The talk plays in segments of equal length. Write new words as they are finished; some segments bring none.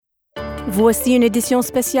Voici une édition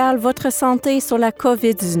spéciale Votre santé sur la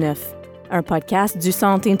COVID-19. Un podcast du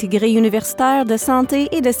Centre intégré universitaire de santé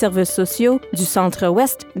et de services sociaux du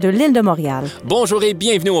centre-ouest de l'île de Montréal. Bonjour et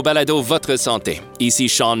bienvenue au Balado Votre santé. Ici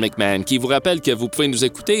Sean McMahon qui vous rappelle que vous pouvez nous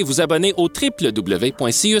écouter et vous abonner au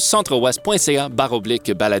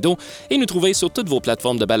www.ceucentre-ouest.ca/balado et nous trouver sur toutes vos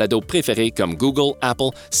plateformes de balado préférées comme Google,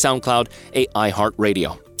 Apple, SoundCloud et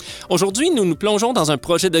iHeartRadio. Aujourd'hui, nous nous plongeons dans un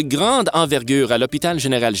projet de grande envergure à l'hôpital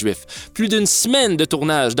général juif. Plus d'une semaine de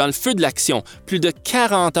tournage dans le feu de l'action, plus de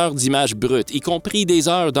 40 heures d'images brutes, y compris des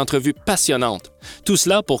heures d'entrevues passionnantes. Tout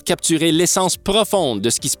cela pour capturer l'essence profonde de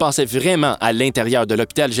ce qui se passait vraiment à l'intérieur de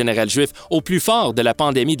l'hôpital général juif au plus fort de la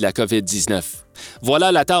pandémie de la COVID-19.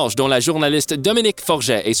 Voilà la tâche dont la journaliste Dominique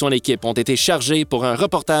Forget et son équipe ont été chargés pour un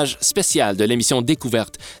reportage spécial de l'émission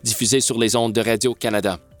Découverte, diffusée sur les ondes de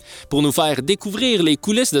Radio-Canada. Pour nous faire découvrir les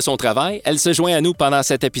coulisses de son travail, elle se joint à nous pendant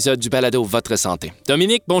cet épisode du Balado Votre santé.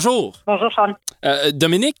 Dominique, bonjour. Bonjour, Sean.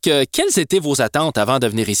 Dominique, quelles étaient vos attentes avant de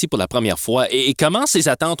venir ici pour la première fois et comment ces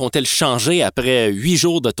attentes ont-elles changé après 8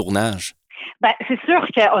 jours de tournage? Ben, c'est sûr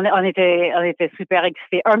qu'on était super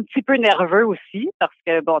excités, un petit peu nerveux aussi, parce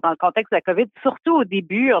que bon, dans le contexte de la COVID, surtout au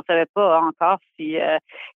début, on savait pas encore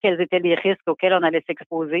quels étaient les risques auxquels on allait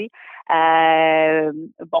s'exposer.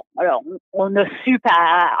 Bon, alors on a su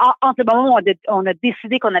entre le moment où on a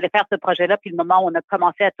décidé qu'on allait faire ce projet-là, puis le moment où on a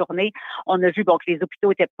commencé à tourner, on a vu bon que les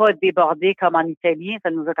hôpitaux étaient pas débordés comme en Italie.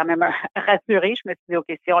 Ça nous a quand même rassurés. Je me suis dit ok,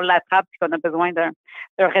 si on l'attrape et qu'on a besoin d'un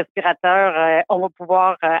respirateur, on va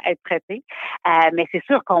pouvoir être traité. Mais c'est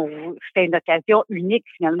sûr c'était une occasion unique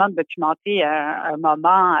finalement de documenter un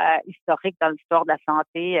moment historique dans l'histoire de la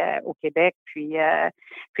santé au Québec, puis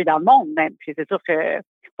dans le monde même. Puis c'est sûr que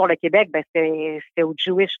pour le Québec, ben c'était au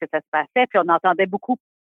juif que ça se passait. Puis on entendait beaucoup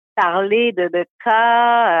parler de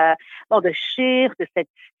cas, de chiffres, de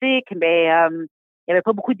statistiques, mais il n'y avait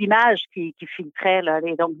pas beaucoup d'images qui filtraient, là.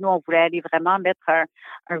 Et donc, nous, on voulait aller vraiment mettre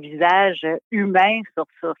un visage humain sur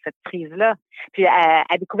cette crise-là. Puis, à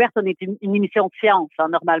Découverte, on est une émission de science. Hein.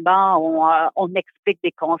 Normalement, on explique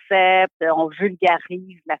des concepts, on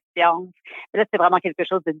vulgarise la science. Mais là, c'est vraiment quelque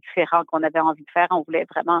chose de différent qu'on avait envie de faire. On voulait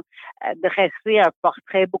vraiment dresser un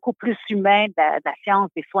portrait beaucoup plus humain de la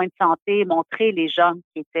science, des soins de santé, montrer les gens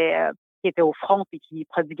qui étaient au front et qui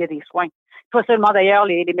prodiguaient des soins. Pas seulement d'ailleurs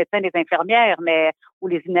les médecins, les infirmières, ou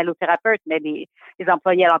les inhalothérapeutes, mais les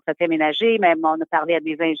employés à l'entretien ménager. Même on a parlé à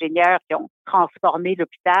des ingénieurs qui ont transformé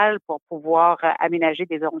l'hôpital pour pouvoir aménager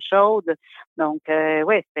des zones chaudes. Donc,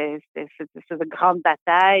 oui, c'est une grande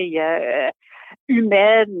bataille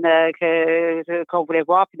humaine qu'on voulait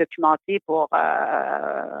voir puis documenter pour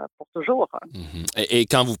toujours. Mm-hmm. Et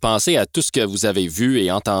quand vous pensez à tout ce que vous avez vu et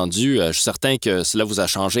entendu, je suis certain que cela vous a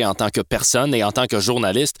changé en tant que personne et en tant que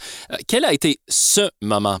journaliste. Quel a été ce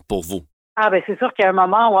moment pour vous? Ah ben c'est sûr qu'il y a un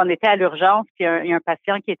moment où on était à l'urgence, puis il y a un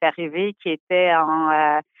patient qui est arrivé qui était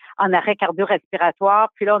en arrêt cardio-respiratoire.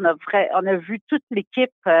 Puis là, on a vu toute l'équipe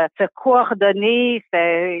se coordonner.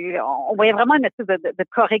 On voyait vraiment une espèce de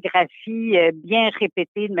chorégraphie bien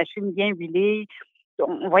répétée, une machine bien huilée.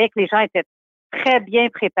 On voyait que les gens étaient très bien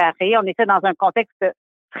préparés. On était dans un contexte de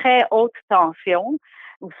très haute tension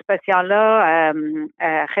où ce patient-là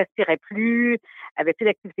respirait plus, avait plus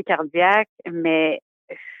d'activité cardiaque, mais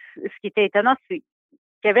ce qui était étonnant, c'est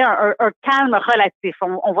qu'il y avait un calme relatif.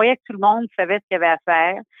 On voyait que tout le monde savait ce qu'il y avait à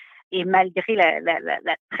faire. Et malgré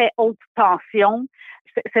la très haute tension,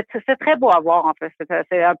 c'est très beau à voir, en fait.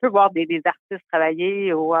 C'est un peu voir des artistes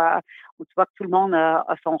travailler où tu vois que tout le monde a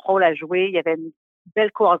son rôle à jouer. Il y avait une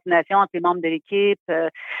belle coordination entre les membres de l'équipe. Il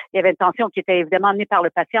y avait une tension qui était évidemment amenée par le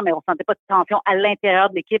patient, mais on sentait pas de tension à l'intérieur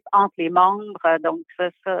de l'équipe entre les membres. Donc,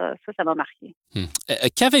 ça m'a marqué.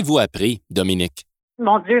 Qu'avez-vous appris, Dominique?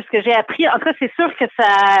 Mon Dieu, ce que j'ai appris, en tout cas, c'est sûr que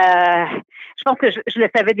je pense que je le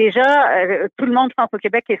savais déjà. Tout le monde, je pense, au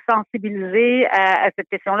Québec est sensibilisé à cette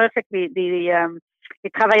question-là. C'est que les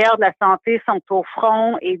travailleurs de la santé sont au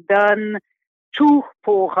front et donnent tout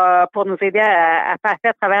pour nous aider à passer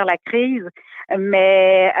à travers la crise.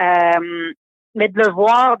 Mais de le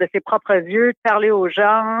voir de ses propres yeux, de parler aux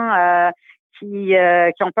gens qui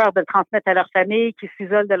ont peur de le transmettre à leur famille, qui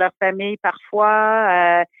s'isolent de leur famille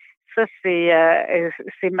parfois. Ça, c'est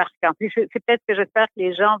marquant. Puis c'est peut-être que j'espère que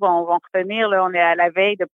les gens vont retenir. Là, on est à la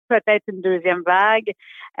veille de peut-être une deuxième vague.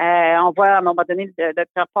 On voit à un moment donné le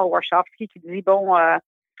docteur Paul Warshawski qui dit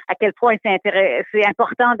à quel point c'est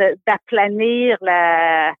important d'aplanir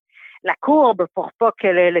la courbe pour pas que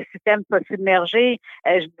le système soit submergé.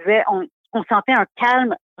 Je disais, on sentait un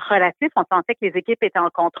calme relatif. On sentait que les équipes étaient en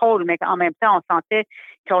contrôle, mais en même temps, on sentait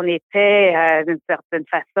qu'on était d'une certaine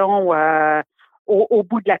façon au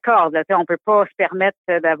bout de la corde. Là. On peut pas se permettre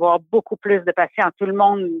d'avoir beaucoup plus de patients. Tout le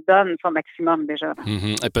monde donne son maximum déjà.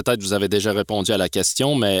 Et peut-être vous avez déjà répondu à la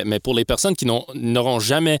question, mais pour les personnes qui n'auront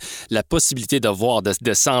jamais la possibilité de voir,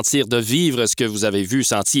 de sentir, de vivre ce que vous avez vu,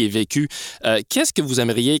 senti et vécu, qu'est-ce que vous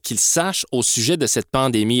aimeriez qu'ils sachent au sujet de cette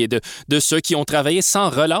pandémie et de ceux qui ont travaillé sans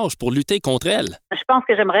relâche pour lutter contre elle? Je pense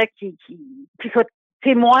que j'aimerais qu'ils soient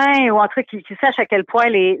témoins ou en tout cas qu'ils sachent à quel point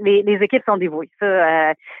les équipes sont dévouées.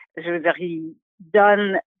 Ça, je veux dire, ils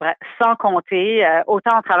donnent sans compter,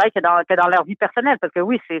 autant au travail que dans leur vie personnelle, parce que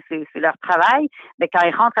oui, c'est leur travail, mais quand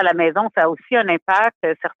ils rentrent à la maison, ça a aussi un impact.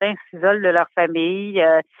 Certains s'isolent de leur famille.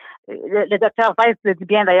 Le docteur Weiss le dit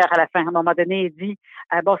bien d'ailleurs à la fin. À un moment donné, il dit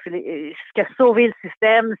ce qui a sauvé le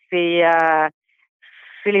système, c'est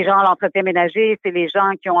les gens à l'entretien ménager, c'est les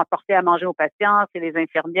gens qui ont apporté à manger aux patients, c'est les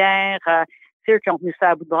infirmières. C'est eux qui ont tenu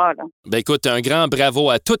ça à bout de bras. Là. Ben écoute, un grand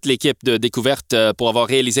bravo à toute l'équipe de Découverte pour avoir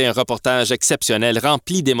réalisé un reportage exceptionnel,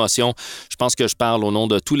 rempli d'émotions. Je pense que je parle au nom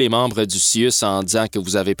de tous les membres du CIUS en disant que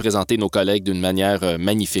vous avez présenté nos collègues d'une manière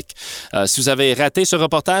magnifique. Si vous avez raté ce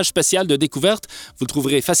reportage spécial de Découverte, vous le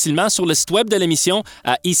trouverez facilement sur le site web de l'émission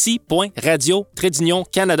à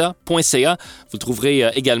ici.radio-canada.ca. Vous le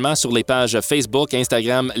trouverez également sur les pages Facebook,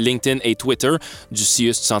 Instagram, LinkedIn et Twitter du CIUS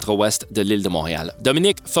du Centre-Ouest de l'île de Montréal.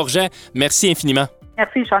 Dominique Forget, merci infiniment.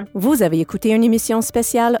 Merci, Sean. Vous avez écouté une émission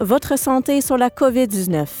spéciale Votre santé sur la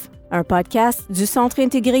COVID-19, un podcast du Centre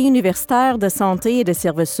intégré universitaire de santé et de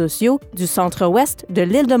services sociaux du Centre-Ouest de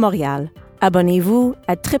l'île de Montréal. Abonnez-vous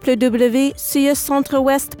à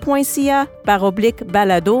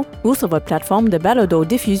www.ciuscentreouest.ca/balado ou sur votre plateforme de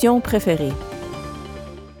balado-diffusion préférée.